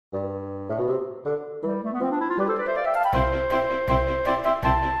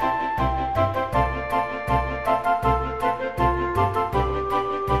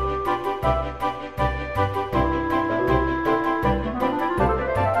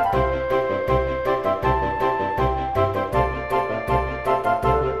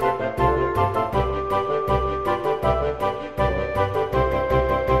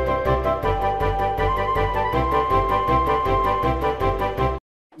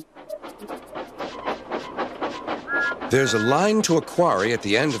There's a line to a quarry at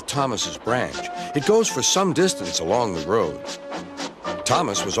the end of Thomas's branch. It goes for some distance along the road.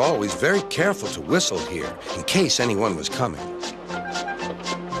 Thomas was always very careful to whistle here in case anyone was coming.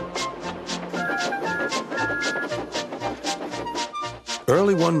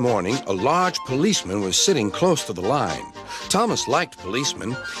 Early one morning, a large policeman was sitting close to the line. Thomas liked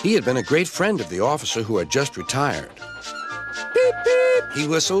policemen. He had been a great friend of the officer who had just retired. Beep, beep, he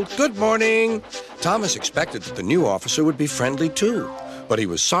whistled. Good morning. Thomas expected that the new officer would be friendly too, but he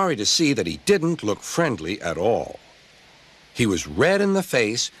was sorry to see that he didn't look friendly at all. He was red in the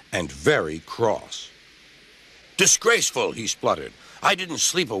face and very cross. Disgraceful, he spluttered. I didn't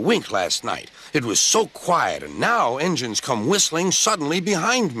sleep a wink last night. It was so quiet, and now engines come whistling suddenly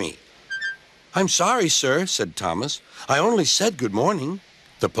behind me. I'm sorry, sir, said Thomas. I only said good morning.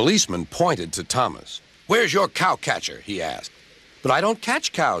 The policeman pointed to Thomas. Where's your cow catcher? He asked. But I don't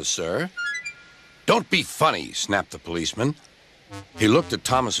catch cows, sir. Don't be funny, snapped the policeman. He looked at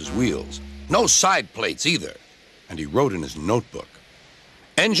Thomas's wheels. No side plates either. And he wrote in his notebook.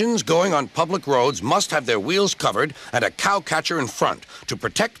 Engines going on public roads must have their wheels covered and a cow catcher in front to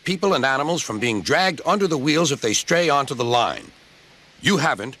protect people and animals from being dragged under the wheels if they stray onto the line. You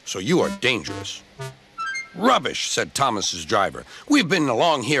haven't, so you are dangerous. Rubbish, said Thomas's driver. We've been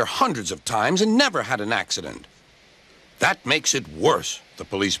along here hundreds of times and never had an accident. That makes it worse, the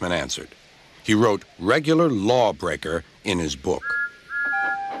policeman answered. He wrote regular lawbreaker in his book.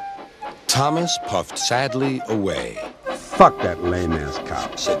 Thomas puffed sadly away. Fuck that lame-ass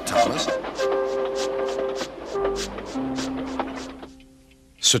cop, said Thomas.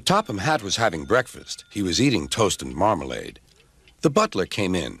 Sir Topham Hatt was having breakfast. He was eating toast and marmalade. The butler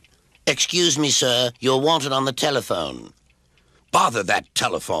came in. Excuse me, sir. You're wanted on the telephone. Bother that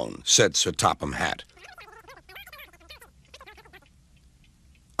telephone, said Sir Topham Hatt.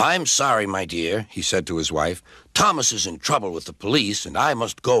 I'm sorry, my dear, he said to his wife. Thomas is in trouble with the police, and I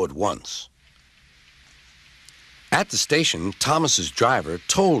must go at once. At the station, Thomas's driver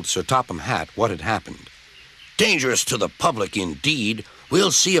told Sir Topham Hatt what had happened. Dangerous to the public, indeed.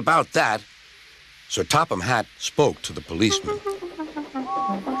 We'll see about that. Sir Topham Hatt spoke to the policeman.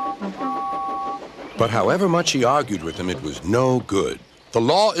 But however much he argued with him, it was no good. The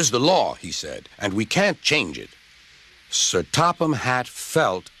law is the law, he said, and we can't change it. Sir Topham Hatt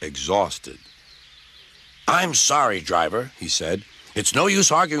felt exhausted. I'm sorry, driver, he said. It's no use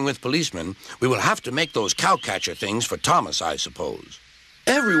arguing with policemen. We will have to make those cowcatcher things for Thomas, I suppose.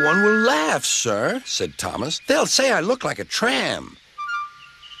 Everyone will laugh, sir, said Thomas. They'll say I look like a tram.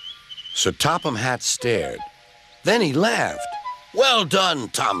 Sir Topham Hatt stared. Then he laughed. Well done,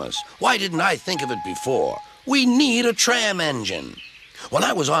 Thomas. Why didn't I think of it before? We need a tram engine. When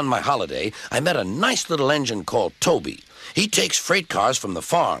I was on my holiday, I met a nice little engine called Toby. He takes freight cars from the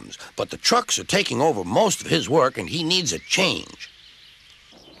farms, but the trucks are taking over most of his work and he needs a change.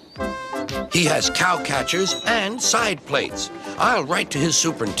 He has cow catchers and side plates. I'll write to his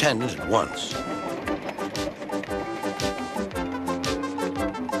superintendent at once.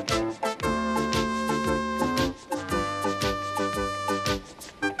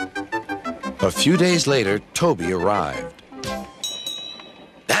 A few days later, Toby arrived.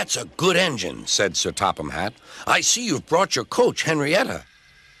 That's a good engine, said Sir Topham Hatt. I see you've brought your coach, Henrietta.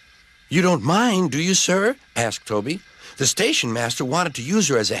 You don't mind, do you, sir? Asked Toby. The station master wanted to use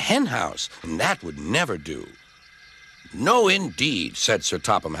her as a hen house, and that would never do. No, indeed, said Sir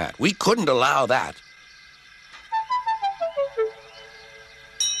Topham Hatt. We couldn't allow that.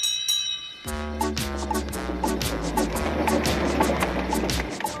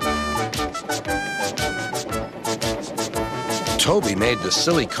 Toby made the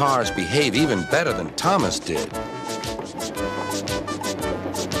silly cars behave even better than Thomas did.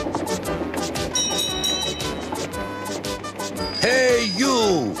 Hey,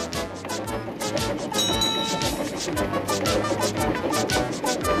 you!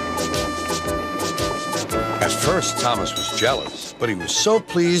 At first, Thomas was jealous, but he was so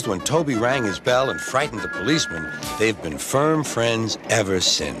pleased when Toby rang his bell and frightened the policeman. They've been firm friends ever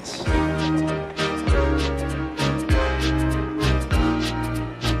since.